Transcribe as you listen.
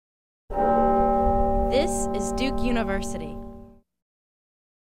This is Duke University.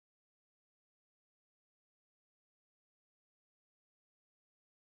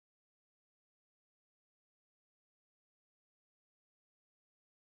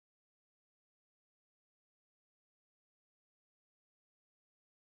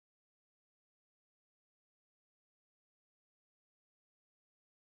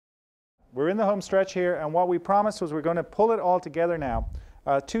 We're in the home stretch here, and what we promised was we're going to pull it all together now.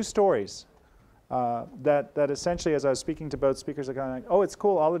 Two stories that essentially, as I was speaking to both speakers, are kind of like, oh, it's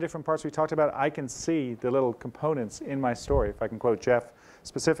cool, all the different parts we talked about, I can see the little components in my story, if I can quote Jeff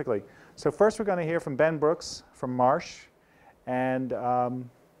specifically. So first we're going to hear from Ben Brooks from Marsh, and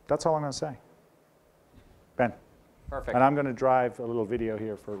that's all I'm going to say. Ben. Perfect. And I'm going to drive a little video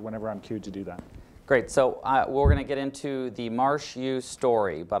here for whenever I'm cued to do that. Great. So we're going to get into the Marsh U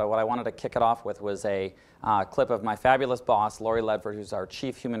story, but what I wanted to kick it off with was a clip of my fabulous boss, Lori Ledford, who's our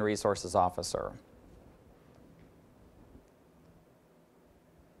Chief Human Resources Officer.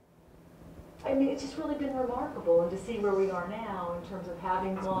 I mean, it's just really been remarkable, and to see where we are now in terms of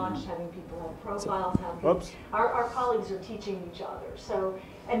having launched, having people have profiles, having our colleagues are teaching each other. So,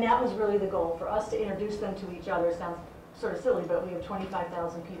 and that was really the goal, for us to introduce them to each other. Sounds sort of silly, but we have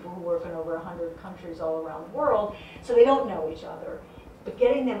 25,000 people who work in over 100 countries all around the world, so they don't know each other. But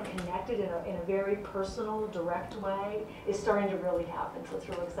getting them connected in a very personal, direct way is starting to really happen. So it's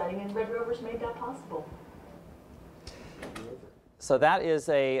really exciting, and Red Rover's made that possible. So that is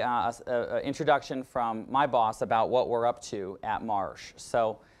a introduction from my boss about what we're up to at Marsh.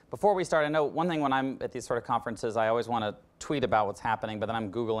 So before we start, I know one thing when I'm at these sort of conferences, I always want to tweet about what's happening, but then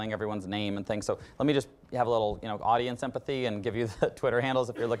I'm Googling everyone's name and things. So let me just have a little audience empathy and give you the Twitter handles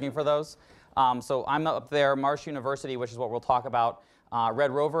if you're looking for those. So I'm up there, Marsh University, which is what we'll talk about.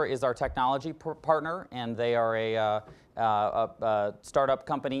 Red Rover is our technology partner, and they are a startup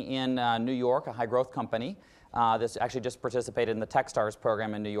company in New York, a high-growth company. This actually just participated in the Techstars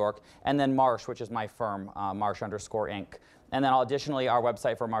program in New York. And then Marsh, which is my firm, Marsh_Inc. And then additionally, our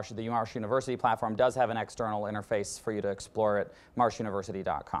website for Marsh, the Marsh University platform, does have an external interface for you to explore at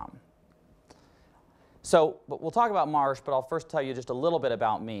marshuniversity.com. So we'll talk about Marsh, but I'll first tell you just a little bit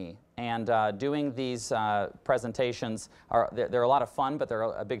about me. And doing these presentations, they're a lot of fun, but they're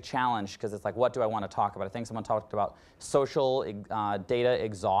a big challenge, because it's like, what do I want to talk about? I think someone talked about social data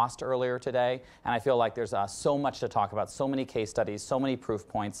exhaust earlier today, and I feel like there's so much to talk about, so many case studies, so many proof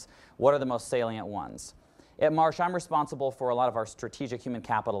points. What are the most salient ones? At Marsh, I'm responsible for a lot of our strategic human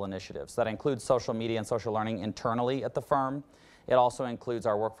capital initiatives. That includes social media and social learning internally at the firm. It also includes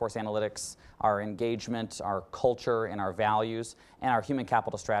our workforce analytics, our engagement, our culture, and our values, and our human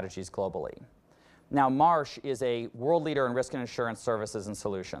capital strategies globally. Now, Marsh is a world leader in risk and insurance services and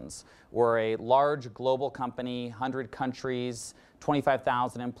solutions. We're a large global company, 100 countries,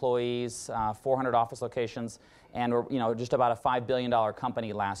 25,000 employees, 400 office locations, and we're just about a $5 billion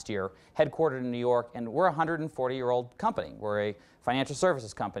company last year, headquartered in New York, and we're a 140-year-old company. We're a financial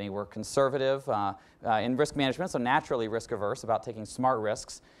services company. We're conservative in risk management, so naturally risk-averse about taking smart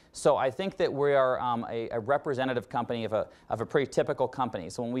risks. So I think that we are a representative company of a pretty typical company.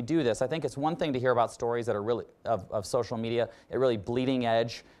 So when we do this, I think it's one thing to hear about stories that are really of social media, really bleeding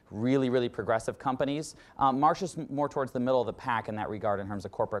edge, really progressive companies. Marsh is more towards the middle of the pack in that regard in terms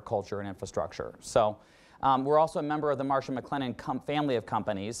of corporate culture and infrastructure. So we're also a member of the Marsh & McLennan family of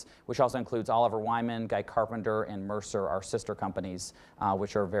companies, which also includes Oliver Wyman, Guy Carpenter, and Mercer, our sister companies,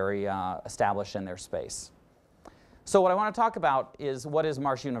 which are very established in their space. So what I want to talk about is, what is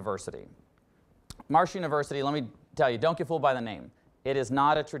Marsh University? Marsh University, let me tell you, don't get fooled by the name. It is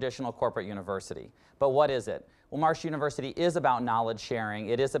not a traditional corporate university. But what is it? Well, Marsh University is about knowledge sharing.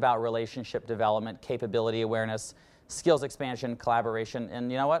 It is about relationship development, capability awareness, skills expansion, collaboration,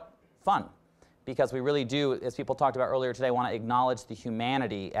 and you know what? Fun. Because we really do, as people talked about earlier today, want to acknowledge the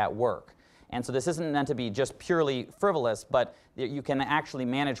humanity at work. And so this isn't meant to be just purely frivolous, but you can actually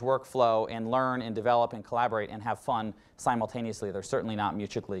manage workflow and learn and develop and collaborate and have fun simultaneously. They're certainly not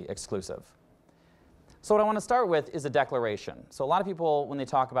mutually exclusive. So what I want to start with is a declaration. So a lot of people, when they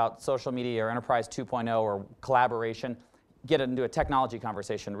talk about social media or enterprise 2.0 or collaboration, get into a technology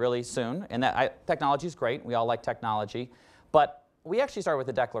conversation really soon. And technology is great. We all like technology. But we actually start with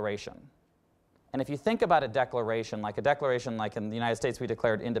a declaration. And if you think about a declaration like in the United States we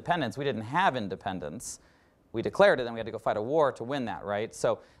declared independence, we didn't have independence. We declared it, and we had to go fight a war to win that, right?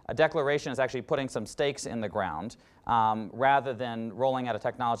 So a declaration is actually putting some stakes in the ground rather than rolling out a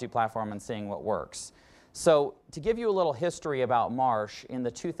technology platform and seeing what works. So to give you a little history about Marsh, in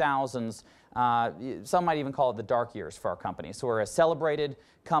the 2000s, some might even call it the dark years for our company. So we're a celebrated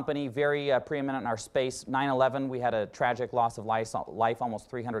company, very preeminent in our space. 9/11, we had a tragic loss of life, almost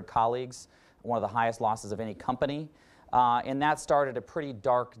 300 colleagues. one of the highest losses of any company. And that started a pretty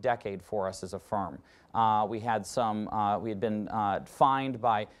dark decade for us as a firm. We had been fined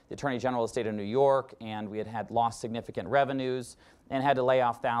by the Attorney General of the state of New York, and we had lost significant revenues and had to lay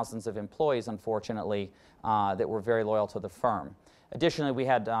off thousands of employees, unfortunately, that were very loyal to the firm. Additionally, we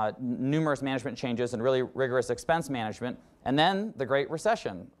had numerous management changes and really rigorous expense management, and then the Great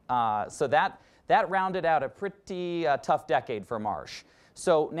Recession. So that rounded out a pretty tough decade for Marsh.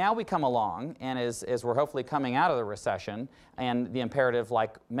 So now we come along, and as we're hopefully coming out of the recession, and the imperative,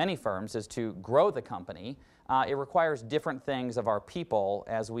 like many firms, is to grow the company, it requires different things of our people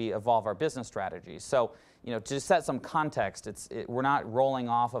as we evolve our business strategies. So, to set some context, we're not rolling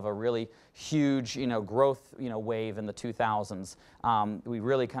off of a really huge, growth, wave in the 2000s. We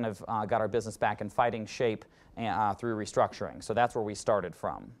really kind of got our business back in fighting shape through restructuring. So that's where we started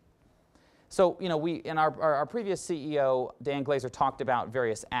from. So, in our previous CEO, Dan Glazer, talked about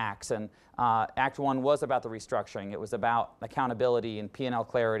various acts, and Act 1 was about the restructuring. It was about accountability and P&L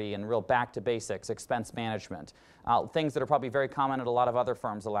clarity and real back to basics, expense management, things that are probably very common at a lot of other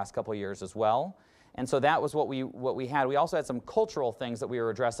firms the last couple of years as well. And so that was what we had. We also had some cultural things that we were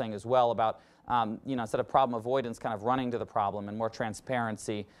addressing as well about, instead of problem avoidance, kind of running to the problem, and more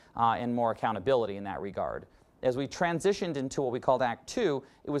transparency and more accountability in that regard. As we transitioned into what we called Act 2,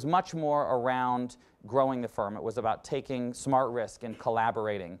 it was much more around growing the firm. It was about taking smart risk and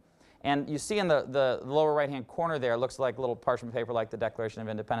collaborating. And you see in the lower right-hand corner there, it looks like a little parchment paper like the Declaration of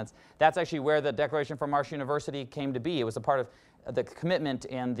Independence. That's actually where the Declaration from Marsh University came to be. It was a part of the commitment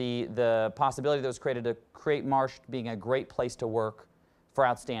and the possibility that was created to create Marsh being a great place to work for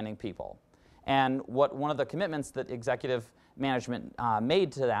outstanding people. And one of the commitments that executive management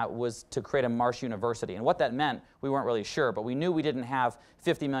made to that was to create a Marsh University. And what that meant, we weren't really sure, but we knew we didn't have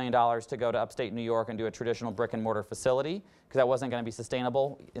 $50 million to go to upstate New York and do a traditional brick and mortar facility, because that wasn't going to be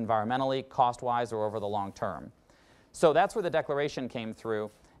sustainable environmentally, cost-wise, or over the long term. So that's where the declaration came through.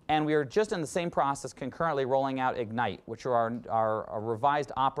 And we are just in the same process concurrently rolling out Ignite, which are our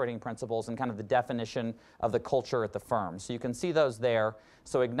revised operating principles and kind of the definition of the culture at the firm. So you can see those there.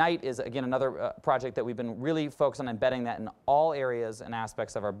 So Ignite is, again, another project that we've been really focused on embedding that in all areas and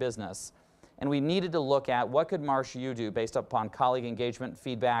aspects of our business. And we needed to look at what could Marsh U do based upon colleague engagement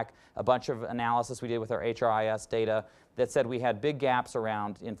feedback, a bunch of analysis we did with our HRIS data that said we had big gaps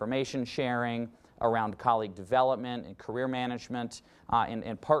around information sharing, around colleague development and career management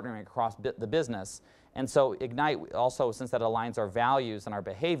and partnering across the business. And so Ignite also, since that aligns our values and our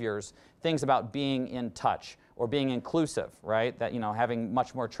behaviors, things about being in touch or being inclusive, right? That, having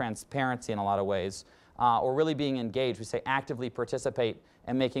much more transparency in a lot of ways, or really being engaged. We say actively participate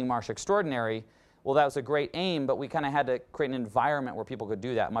and making Marsh extraordinary. Well, that was a great aim, but we kind of had to create an environment where people could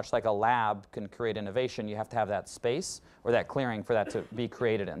do that. Much like a lab can create innovation, you have to have that space or that clearing for that to be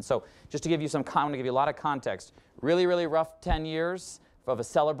created in. So just to give you I'm going to give you a lot of context. Really, really rough 10 years of a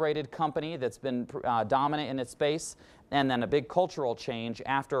celebrated company that's been dominant in its space, and then a big cultural change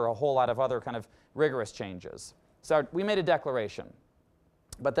after a whole lot of other kind of rigorous changes. So we made a declaration.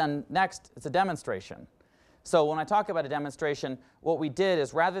 But then next, it's a demonstration. So when I talk about a demonstration, what we did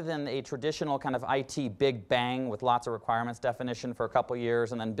is rather than a traditional kind of IT big bang with lots of requirements definition for a couple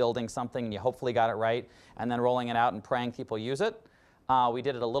years and then building something and you hopefully got it right and then rolling it out and praying people use it, we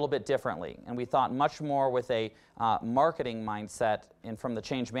did it a little bit differently. And we thought much more with a marketing mindset and from the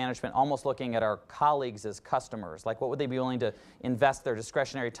change management, almost looking at our colleagues as customers. Like what would they be willing to invest their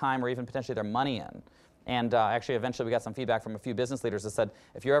discretionary time or even potentially their money in? And actually eventually we got some feedback from a few business leaders that said,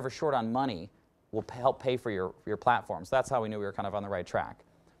 if you're ever short on money, we'll help pay for your platform. So that's how we knew we were kind of on the right track.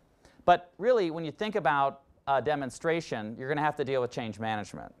 But really, when you think about a demonstration, you're going to have to deal with change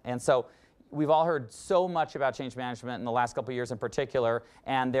management. And so we've all heard so much about change management in the last couple of years in particular,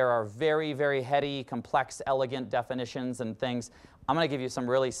 and there are very, very heady, complex, elegant definitions and things. I'm going to give you some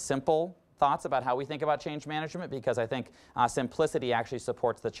really simple thoughts about how we think about change management, because I think simplicity actually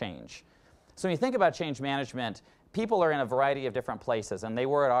supports the change. So when you think about change management, people are in a variety of different places, and they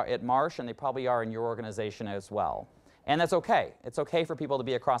were at Marsh, and they probably are in your organization as well. And that's okay. It's okay for people to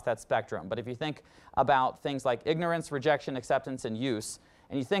be across that spectrum. But if you think about things like ignorance, rejection, acceptance, and use,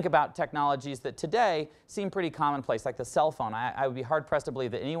 and you think about technologies that today seem pretty commonplace, like the cell phone, I would be hard-pressed to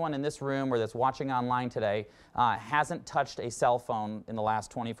believe that anyone in this room or that's watching online today hasn't touched a cell phone in the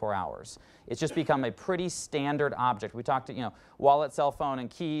last 24 hours. It's just become a pretty standard object. We talked to, wallet, cell phone, and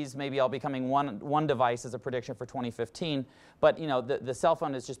keys maybe all becoming one device as a prediction for 2015. But, the cell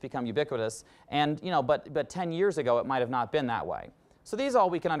phone has just become ubiquitous. And, but 10 years ago, it might have not been that way. So these all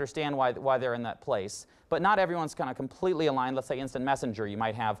we can understand why they're in that place. But not everyone's kind of completely aligned. Let's say Instant Messenger. You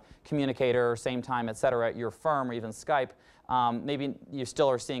might have Communicator, same time, et cetera, at your firm, or even Skype. maybe you still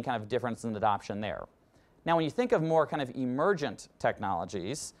are seeing kind of difference in adoption there. Now, when you think of more kind of emergent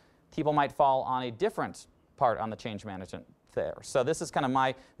technologies, people might fall on a different part on the change management there. So this is kind of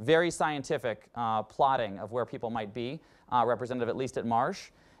my very scientific plotting of where people might be, representative at least at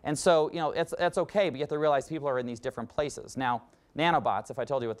Marsh. And so, you know, it's okay, but you have to realize people are in these different places. Now, nanobots, if I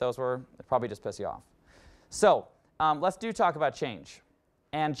told you what those were, it'd probably just piss you off. So let's talk about change.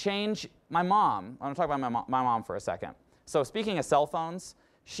 And change, my mom, I want to talk about my mom for a second. So speaking of cell phones,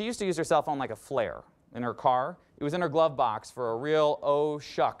 she used to use her cell phone like a flare in her car. It was in her glove box for a real oh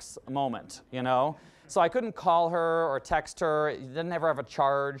shucks moment, you know? So I couldn't call her or text her. It didn't ever have a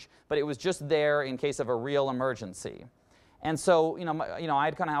charge, but it was just there in case of a real emergency. And so,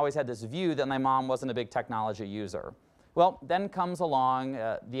 I'd kind of always had this view that my mom wasn't a big technology user. Well, then comes along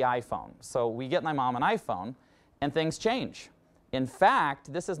the iPhone. So we get my mom an iPhone, and things change. In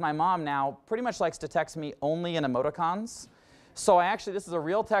fact, this is my mom now, pretty much likes to text me only in emoticons. So this is a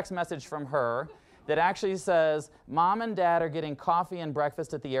real text message from her that actually says, "Mom and Dad are getting coffee and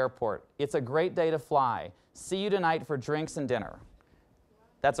breakfast at the airport. It's a great day to fly. See you tonight for drinks and dinner."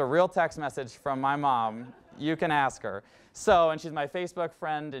 That's a real text message from my mom. You can ask her. So, and she's my Facebook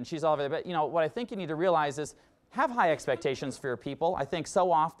friend, and she's all over there. But, you know, what I think you need to realize is have high expectations for your people. I think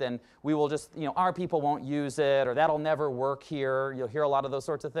so often we will just, our people won't use it, or that'll never work here. You'll hear a lot of those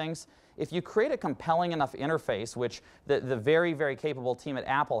sorts of things. If you create a compelling enough interface, which the very, very capable team at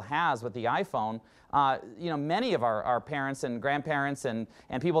Apple has with the iPhone, many of our parents and grandparents and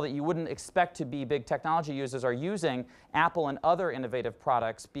people that you wouldn't expect to be big technology users are using Apple and other innovative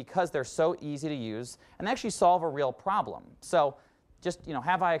products because they're so easy to use and actually solve a real problem. So just,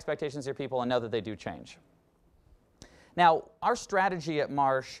 have high expectations of your people and know that they do change. Now, our strategy at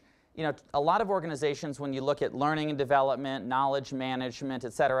Marsh, a lot of organizations, when you look at learning and development, knowledge management,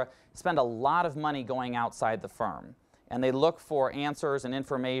 et cetera, spend a lot of money going outside the firm. And they look for answers and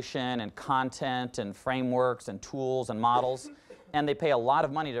information and content and frameworks and tools and models. And they pay a lot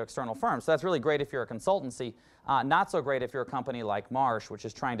of money to external firms. So that's really great if you're a consultancy. Not so great if you're a company like Marsh, which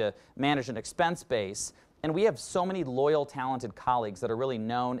is trying to manage an expense base. And we have so many loyal, talented colleagues that are really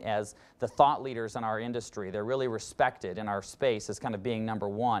known as the thought leaders in our industry. They're really respected in our space as kind of being number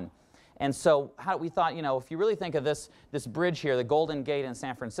one. And so we thought, if you really think of this bridge here, the Golden Gate in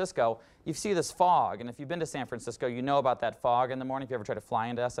San Francisco, you see this fog. And if you've been to San Francisco, you know about that fog in the morning if you ever try to fly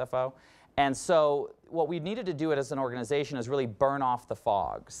into SFO. And so what we needed to do as an organization is really burn off the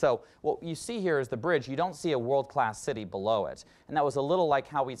fog. So what you see here is the bridge. You don't see a world-class city below it. And that was a little like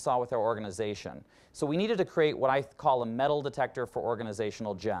how we saw with our organization. So we needed to create what I call a metal detector for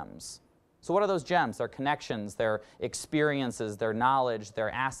organizational gems. So what are those gems? Their connections, their experiences, their knowledge,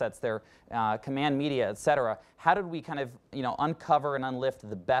 their assets, their command media, et cetera. How did we kind of uncover and unlift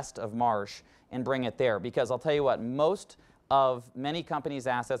the best of Marsh and bring it there? Because I'll tell you what, many companies'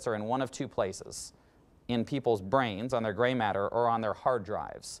 assets are in one of two places: in people's brains, on their gray matter, or on their hard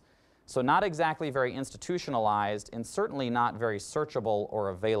drives. So not exactly very institutionalized, and certainly not very searchable or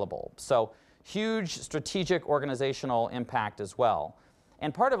available. So huge strategic organizational impact as well.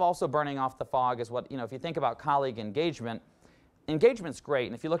 And part of also burning off the fog is what, if you think about colleague engagement, engagement's great.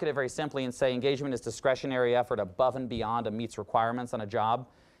 And if you look at it very simply and say engagement is discretionary effort above and beyond and meets requirements on a job,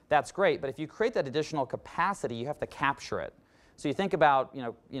 that's great. But if you create that additional capacity, you have to capture it. So you think about,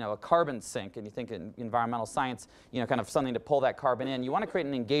 a carbon sink, and you think in environmental science, kind of something to pull that carbon in. You want to create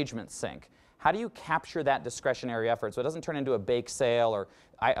an engagement sink. How do you capture that discretionary effort so it doesn't turn into a bake sale or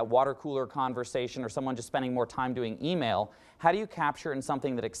a water cooler conversation or someone just spending more time doing email? How do you capture it in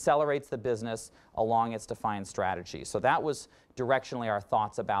something that accelerates the business along its defined strategy? So that was directionally our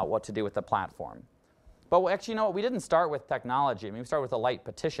thoughts about what to do with the platform. But actually, we didn't start with technology. I mean, we started with a light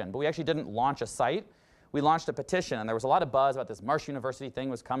petition, but we actually didn't launch a site. We launched a petition, and there was a lot of buzz about this Marsh University thing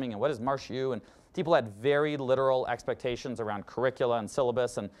was coming, and what is Marsh U? And people had very literal expectations around curricula and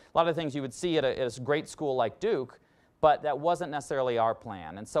syllabus, and a lot of things you would see at a great school like Duke, but that wasn't necessarily our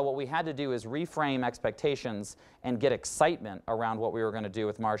plan. And so what we had to do is reframe expectations and get excitement around what we were going to do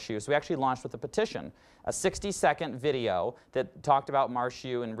with Marsh U. So we actually launched with a petition, a 60-second video that talked about Marsh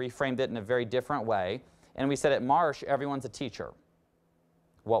U and reframed it in a very different way. And we said, at Marsh, everyone's a teacher.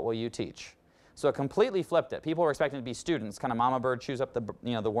 What will you teach? So it completely flipped it. People were expecting to be students, kind of mama bird chews up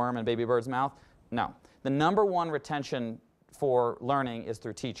the worm in baby bird's mouth. No. The number one retention for learning is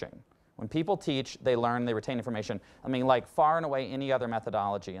through teaching. When people teach, they learn, they retain information. I mean, like far and away any other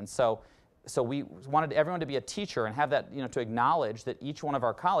methodology. And so we wanted everyone to be a teacher and have that, to acknowledge that each one of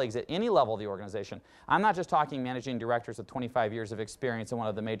our colleagues at any level of the organization, I'm not just talking managing directors with 25 years of experience in one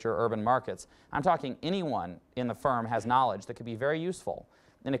of the major urban markets. I'm talking anyone in the firm has knowledge that could be very useful.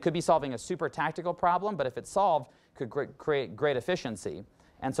 And it could be solving a super tactical problem, but if it's solved, could create great efficiency.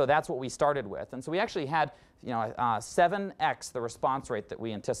 And so that's what we started with. And so we actually had 7x the response rate that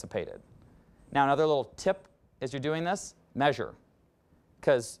we anticipated. Now another little tip as you're doing this, measure.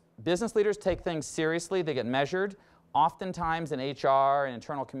 Because business leaders take things seriously, they get measured. Oftentimes in HR and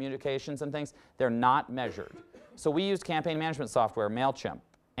internal communications and things, they're not measured. So we used campaign management software, MailChimp,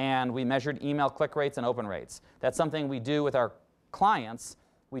 and we measured email click rates and open rates. That's something we do with our clients.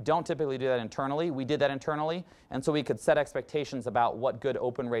 We don't typically do that internally. We did that internally, and so we could set expectations about what good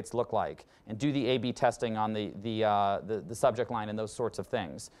open rates look like and do the A/B testing on the subject line and those sorts of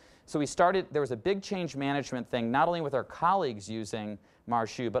things. So we started, there was a big change management thing, not only with our colleagues using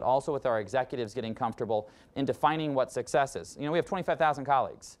Marsh, but also with our executives getting comfortable in defining what success is. We have 25,000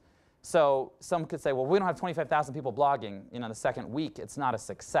 colleagues. So some could say, well, we don't have 25,000 people blogging the second week. It's not a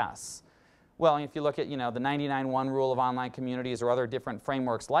success. Well, if you look at the 99-1 rule of online communities or other different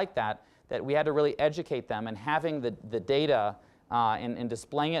frameworks like that, that we had to really educate them, and having the data and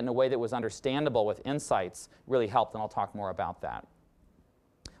displaying it in a way that was understandable with insights really helped, and I'll talk more about that.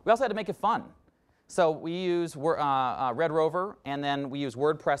 We also had to make it fun. So we use Red Rover, and then we use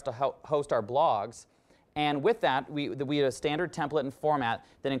WordPress to host our blogs. And with that, we have a standard template and format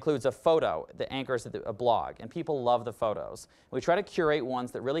that includes a photo that anchors a blog. And people love the photos. We try to curate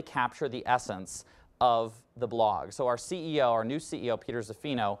ones that really capture the essence of the blog. So our CEO, our new CEO, Peter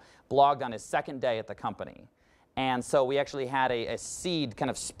Zaffino, blogged on his second day at the company. And so we actually had a seed kind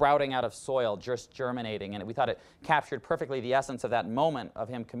of sprouting out of soil, just germinating. And we thought it captured perfectly the essence of that moment of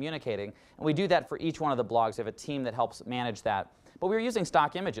him communicating. And we do that for each one of the blogs. We have a team that helps manage that. But we were using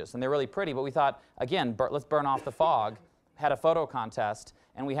stock images, and they're really pretty. But we thought, again, let's burn off the fog. Had a photo contest,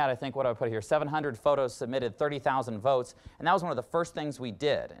 and we had, I think, what I put here, 700 photos submitted, 30,000 votes. And that was one of the first things we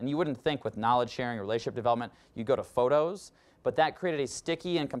did. And you wouldn't think with knowledge sharing or relationship development, you go to photos. But that created a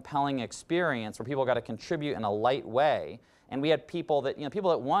sticky and compelling experience where people got to contribute in a light way. And we had people that, people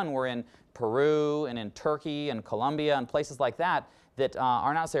that won were in Peru and in Turkey and Colombia and places like that that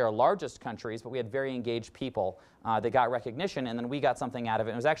are not, say, our largest countries, but we had very engaged people that got recognition, and then we got something out of it.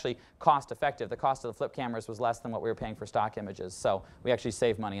 And it was actually cost effective. The cost of the flip cameras was less than what we were paying for stock images, so we actually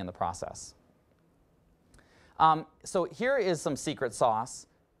saved money in the process. So here is some secret sauce.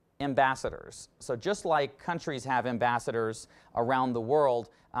 Ambassadors. So just like countries have ambassadors around the world,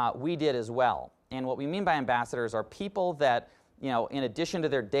 we did as well. And what we mean by ambassadors are people that, in addition to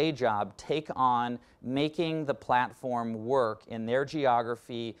their day job, take on making the platform work in their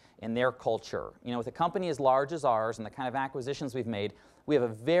geography, in their culture. With a company as large as ours and the kind of acquisitions we've made, we have a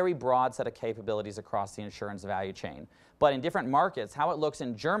very broad set of capabilities across the insurance value chain. But in different markets, how it looks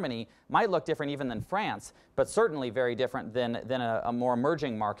in Germany might look different even than France, but certainly very different than a more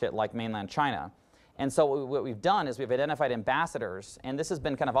emerging market like mainland China. And so what we've done is we've identified ambassadors, and this has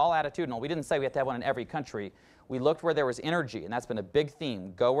been kind of all attitudinal. We didn't say we have to have one in every country. We looked where there was energy, and that's been a big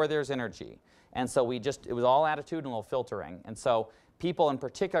theme. Go where there's energy. And so it was all attitudinal filtering. And so people in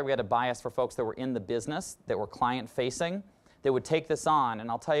particular, we had a bias for folks that were in the business, that were client-facing, that would take this on. And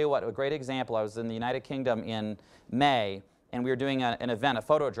I'll tell you what, a great example, I was in the United Kingdom in May, and we were doing an event, a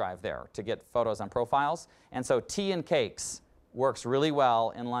photo drive there, to get photos on profiles. And so tea and cakes works really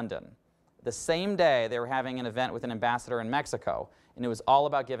well in London. The same day, they were having an event with an ambassador in Mexico, and it was all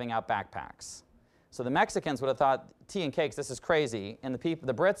about giving out backpacks. So the Mexicans would have thought, tea and cakes, this is crazy. And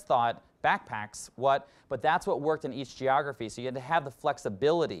the Brits thought, backpacks, what? But that's what worked in each geography. So you had to have the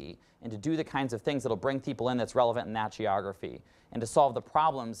flexibility and to do the kinds of things that will bring people in that's relevant in that geography and to solve the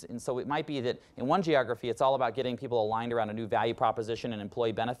problems. And so it might be that in one geography, it's all about getting people aligned around a new value proposition and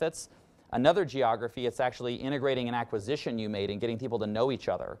employee benefits. Another geography, it's actually integrating an acquisition you made and getting people to know each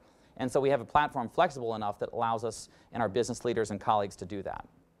other. And so we have a platform flexible enough that allows us and our business leaders and colleagues to do that.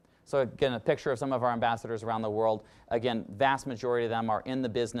 So again, a picture of some of our ambassadors around the world. Again, vast majority of them are in the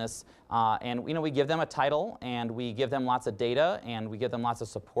business. And we give them a title, and we give them lots of data, and we give them lots of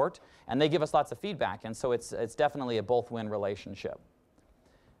support. And they give us lots of feedback. And so it's definitely a both-win relationship.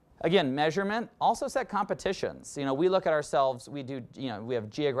 Again, measurement, also set competitions. We look at ourselves, we have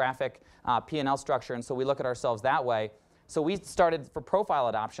geographic P&L structure, and so we look at ourselves that way. So we started for profile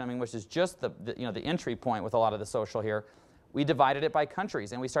adoption, which is just the entry point with a lot of the social here. We divided it by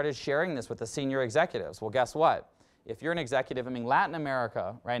countries, and we started sharing this with the senior executives. Well, guess what? If you're an executive, Latin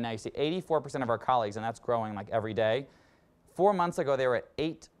America, right now, you see 84% of our colleagues, and that's growing like every day. 4 months ago, they were at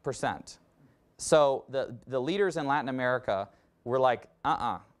 8%. So the leaders in Latin America were like,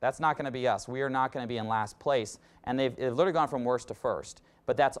 that's not going to be us. We are not going to be in last place. And they've literally gone from worst to first.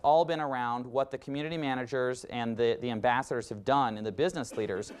 But that's all been around what the community managers and the ambassadors have done and the business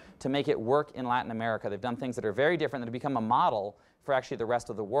leaders to make it work in Latin America. They've done things that are very different that have become a model for actually the rest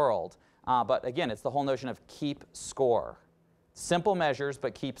of the world. But again, it's the whole notion of keep score. Simple measures,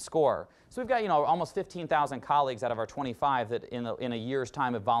 but keep score. So we've got, almost 15,000 colleagues out of our 25 that in a year's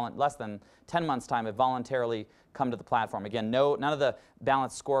time, less than 10 months' time, have voluntarily come to the platform. Again, none of the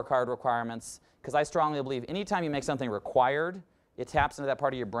balanced scorecard requirements, because I strongly believe anytime you make something required, it taps into that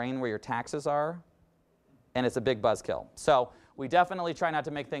part of your brain where your taxes are, and it's a big buzzkill. So we definitely try not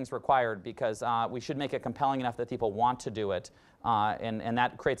to make things required, because we should make it compelling enough that people want to do it, and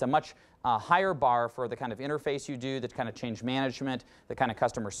that creates a much higher bar for the kind of interface you do, the kind of change management, the kind of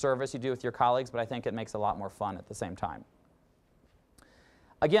customer service you do with your colleagues, but I think it makes it a lot more fun at the same time.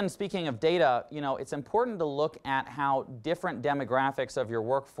 Again, speaking of data, it's important to look at how different demographics of your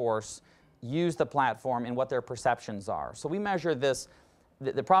workforce use the platform and what their perceptions are. So we measure this.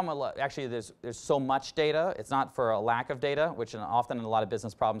 The problem, actually, there's so much data. It's not for a lack of data, which often in a lot of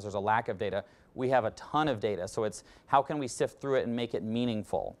business problems there's a lack of data. We have a ton of data, so it's how can we sift through it and make it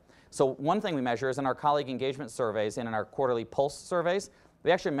meaningful. So one thing we measure is in our colleague engagement surveys and in our quarterly pulse surveys,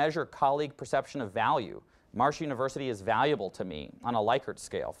 we actually measure colleague perception of value. Marsh University is valuable to me on a Likert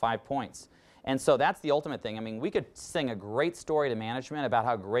scale, 5 points. And so that's the ultimate thing. I mean, we could sing a great story to management about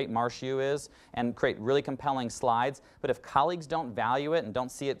how great Marsh U is and create really compelling slides, but if colleagues don't value it and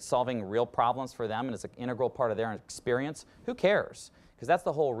don't see it solving real problems for them and it's an integral part of their experience, who cares? Because that's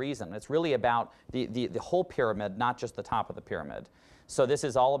the whole reason. It's really about the whole pyramid, not just the top of the pyramid. So this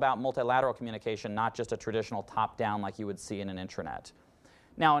is all about multilateral communication, not just a traditional top-down like you would see in an intranet.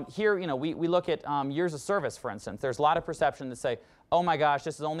 Now here, we look at years of service, for instance. There's a lot of perception that say, oh my gosh,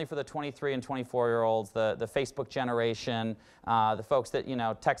 this is only for the 23 and 24-year-olds, the Facebook generation, the folks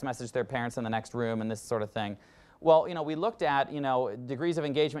that text message their parents in the next room and this sort of thing. Well, we looked at degrees of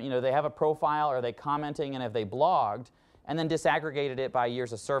engagement. They have a profile, are they commenting, and have they blogged? And then disaggregated it by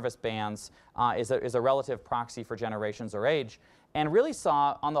years of service bands is a relative proxy for generations or age, and really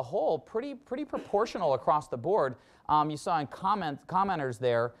saw on the whole pretty proportional across the board. You saw in commenters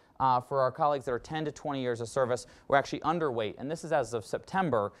there for our colleagues that are 10 to 20 years of service were actually underweight, and this is as of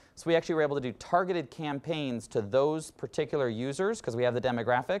September. So we actually were able to do targeted campaigns to those particular users because we have the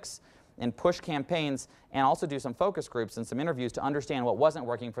demographics, and push campaigns and also do some focus groups and some interviews to understand what wasn't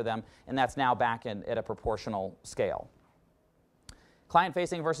working for them, and that's now back at a proportional scale.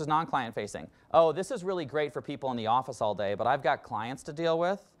 Client-facing versus non-client-facing. Oh, this is really great for people in the office all day, but I've got clients to deal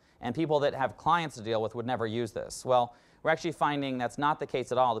with, and people that have clients to deal with would never use this. Well, we're actually finding that's not the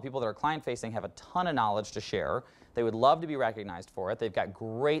case at all. The people that are client-facing have a ton of knowledge to share. They would love to be recognized for it. They've got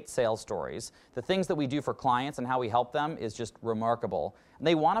great sales stories. The things that we do for clients and how we help them is just remarkable. And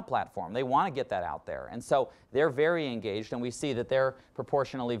they want a platform. They want to get that out there. And so they're very engaged, and we see that they're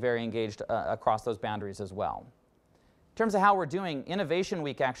proportionally very engaged across those boundaries as well. In terms of how we're doing, Innovation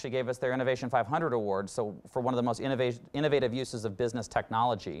Week actually gave us their Innovation 500 Award, so for one of the most innovative uses of business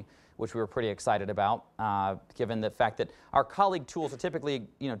technology, which we were pretty excited about, given the fact that our colleague tools are typically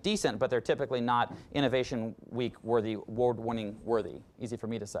decent, but they're typically not Innovation Week worthy, award-winning worthy. Easy for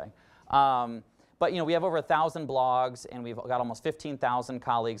me to say. But we have over 1,000 blogs, and we've got almost 15,000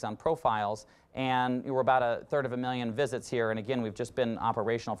 colleagues on profiles, and we're about 1/3 visits here. And again, we've just been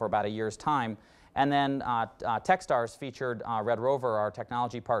operational for about a year's time. And then Techstars featured Red Rover, our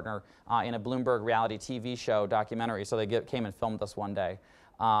technology partner, in a Bloomberg reality TV show documentary. So they came and filmed us one day.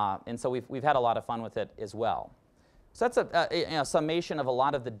 And so we've had a lot of fun with it as well. So that's a summation of a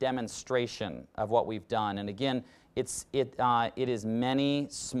lot of the demonstration of what we've done. And again, it is many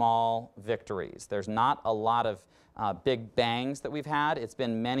small victories. There's not a lot of big bangs that we've had. It's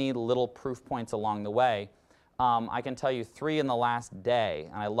been many little proof points along the way. I can tell you 3 in the last day,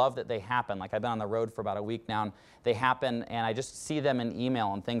 and I love that they happen. Like, I've been on the road for about a week now, and they happen, and I just see them in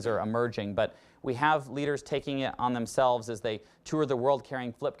email, and things are emerging. But we have leaders taking it on themselves as they tour the world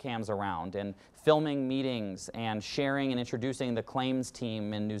carrying flip cams around and filming meetings and sharing and introducing the claims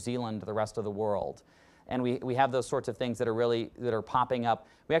team in New Zealand to the rest of the world. And we have those sorts of things that are popping up.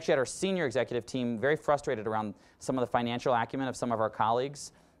 We actually had our senior executive team very frustrated around some of the financial acumen of some of our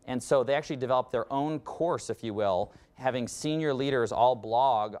colleagues. And so they actually developed their own course, if you will, having senior leaders all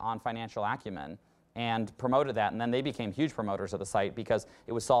blog on financial acumen and promoted that. And then they became huge promoters of the site because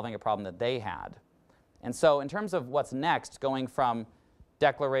it was solving a problem that they had. And so in terms of what's next, going from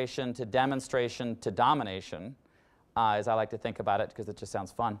declaration to demonstration to domination, as I like to think about it because it just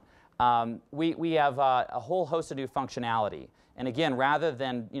sounds fun, we have a whole host of new functionality. And again, rather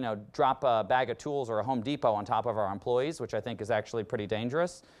than drop a bag of tools or a Home Depot on top of our employees, which I think is actually pretty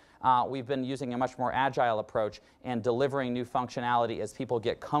dangerous, we've been using a much more agile approach and delivering new functionality as people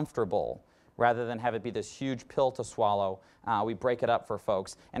get comfortable, rather than have it be this huge pill to swallow. We break it up for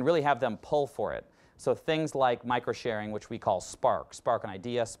folks and really have them pull for it. So things like micro-sharing, which we call Spark. Spark an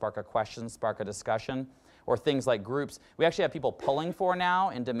idea, spark a question, spark a discussion. Or things like groups. We actually have people pulling for now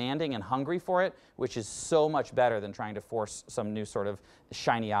and demanding and hungry for it, which is so much better than trying to force some new sort of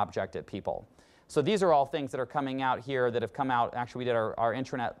shiny object at people. So these are all things that are coming out here that have come out. Actually, we did our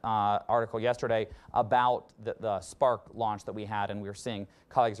intranet article yesterday about the Spark launch that we had, and we were seeing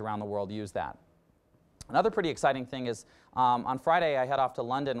colleagues around the world use that. Another pretty exciting thing is on Friday I head off to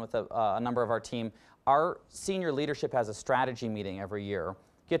London with a number of our team. Our senior leadership has a strategy meeting every year.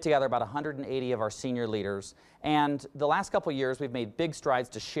 Get together about 180 of our senior leaders. And the last couple years we've made big strides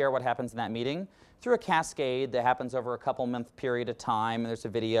to share what happens in that meeting through a cascade that happens over a couple-month period of time. And there's a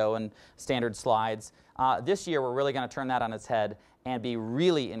video and standard slides. This year we're really going to turn that on its head and be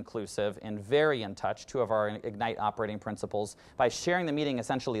really inclusive and very in touch, two of our Ignite operating principles, by sharing the meeting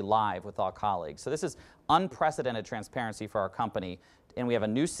essentially live with all colleagues. So this is unprecedented transparency for our company. And we have a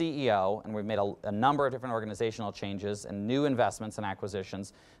new CEO, and we've made a number of different organizational changes and new investments and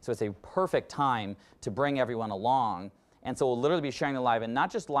acquisitions. So it's a perfect time to bring everyone along. And so we'll literally be sharing the live, and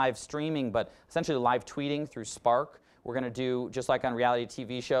not just live streaming, but essentially live tweeting through Spark. We're going to do, just like on reality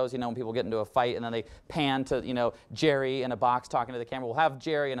TV shows, you know, when people get into a fight and then they pan to, you know, Jerry in a box talking to the camera. We'll have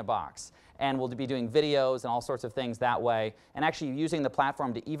Jerry in a box. And we'll be doing videos and all sorts of things that way, and actually using the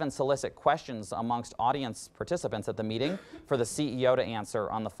platform to even solicit questions amongst audience participants at the meeting for the CEO to answer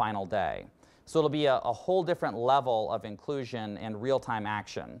on the final day. So it'll be a whole different level of inclusion and real-time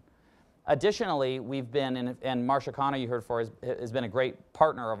action. Additionally, we've been, and Marsh O'Connor, you heard has been a great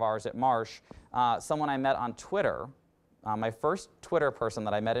partner of ours at Marsh, someone I met on Twitter, my first Twitter person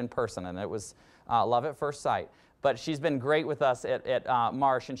that I met in person, and it was love at first sight. But she's been great with us at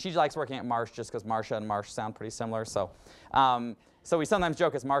Marsh, and she likes working at Marsh just because Marsha and Marsh sound pretty similar. So, so we sometimes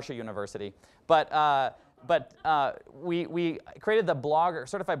joke it's Marsha University. But we created the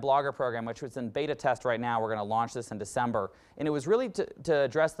certified blogger program, which was in beta test right now. We're going to launch this in December, and it was really to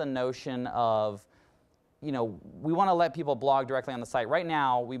address the notion of, you know, we want to let people blog directly on the site. Right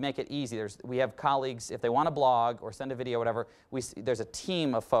now, we make it easy. We have colleagues, if they want to blog or send a video, whatever, there's a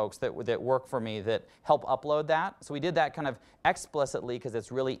team of folks that work for me that help upload that. So we did that kind of explicitly because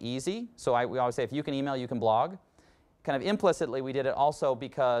it's really easy. So we always say, if you can email, you can blog. Kind of implicitly, we did it also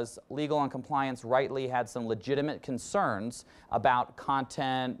because legal and compliance rightly had some legitimate concerns about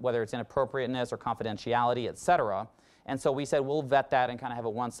content, whether it's inappropriateness or confidentiality, et cetera. And so we said, we'll vet that and kind of have a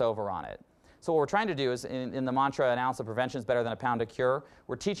once-over on it. So what we're trying to do is, in the mantra, an ounce of prevention is better than a pound of cure,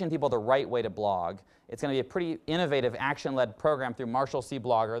 we're teaching people the right way to blog. It's going to be a pretty innovative, action-led program through Marshall C.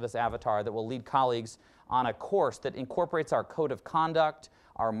 Blogger, this avatar, that will lead colleagues on a course that incorporates our code of conduct,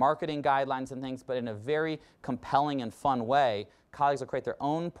 our marketing guidelines and things, but in a very compelling and fun way. Colleagues will create their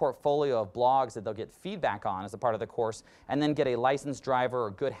own portfolio of blogs that they'll get feedback on as a part of the course, and then get a licensed driver or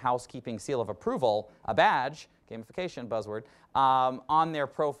good housekeeping seal of approval, a badge, gamification buzzword, on their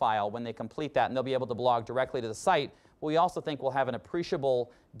profile when they complete that, and they'll be able to blog directly to the site. We also think will have an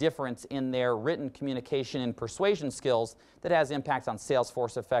appreciable difference in their written communication and persuasion skills that has impacts on sales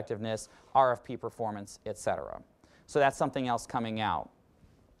force effectiveness, RFP performance, et cetera. So that's something else coming out.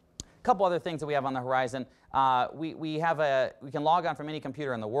 A couple other things that we have on the horizon. We can log on from any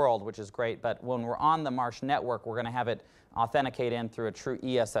computer in the world, which is great, but when we're on the Marsh network, we're going to have it authenticate in through a true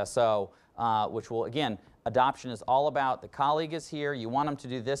ESSO, which will, again, adoption is all about the colleague is here, you want them to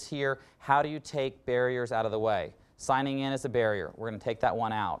do this here, how do you take barriers out of the way? Signing in is a barrier. We're going to take that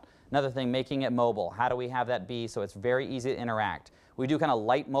one out. Another thing, making it mobile. How do we have that be so it's very easy to interact? We do kind of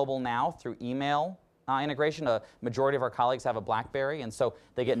light mobile now through email integration. A majority of our colleagues have a BlackBerry, and so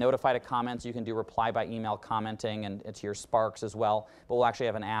they get notified of comments. You can do reply by email commenting and to your Sparks as well, but we'll actually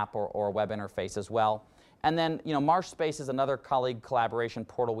have an app or a web interface as well. And then, you know, Marsh Space is another colleague collaboration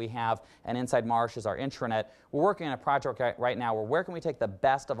portal we have, and inside Marsh is our intranet. We're working on a project right now where can we take the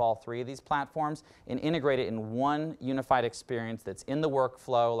best of all three of these platforms and integrate it in one unified experience that's in the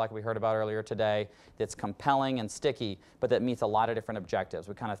workflow, like we heard about earlier today, that's compelling and sticky, but that meets a lot of different objectives.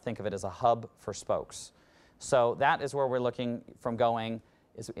 We kind of think of it as a hub for spokes. So that is where we're looking from going.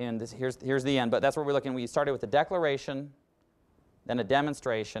 Here's the end, but that's where we're looking. We started with the declaration, then a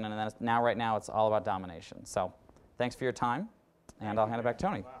demonstration, and then right now it's all about domination. So thanks for your time, and I'll hand it back to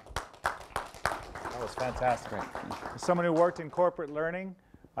Tony. Wow. That was fantastic. Great. As someone who worked in corporate learning,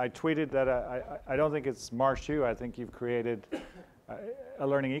 I tweeted that I don't think it's Marsh U. I think you've created a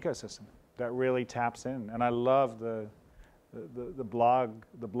learning ecosystem that really taps in. And I love the blogger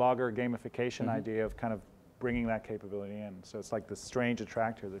gamification idea of kind of bringing that capability in. So it's like the strange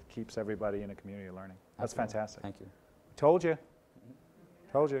attractor that keeps everybody in a community of learning. That's Absolutely. fantastic. Thank you. Told you.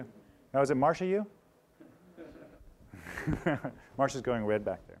 Told you. Now, is it Marsha U? Marsha's going red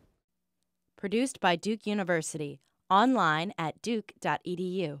back there. Produced by Duke University. Online at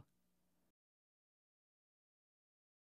duke.edu.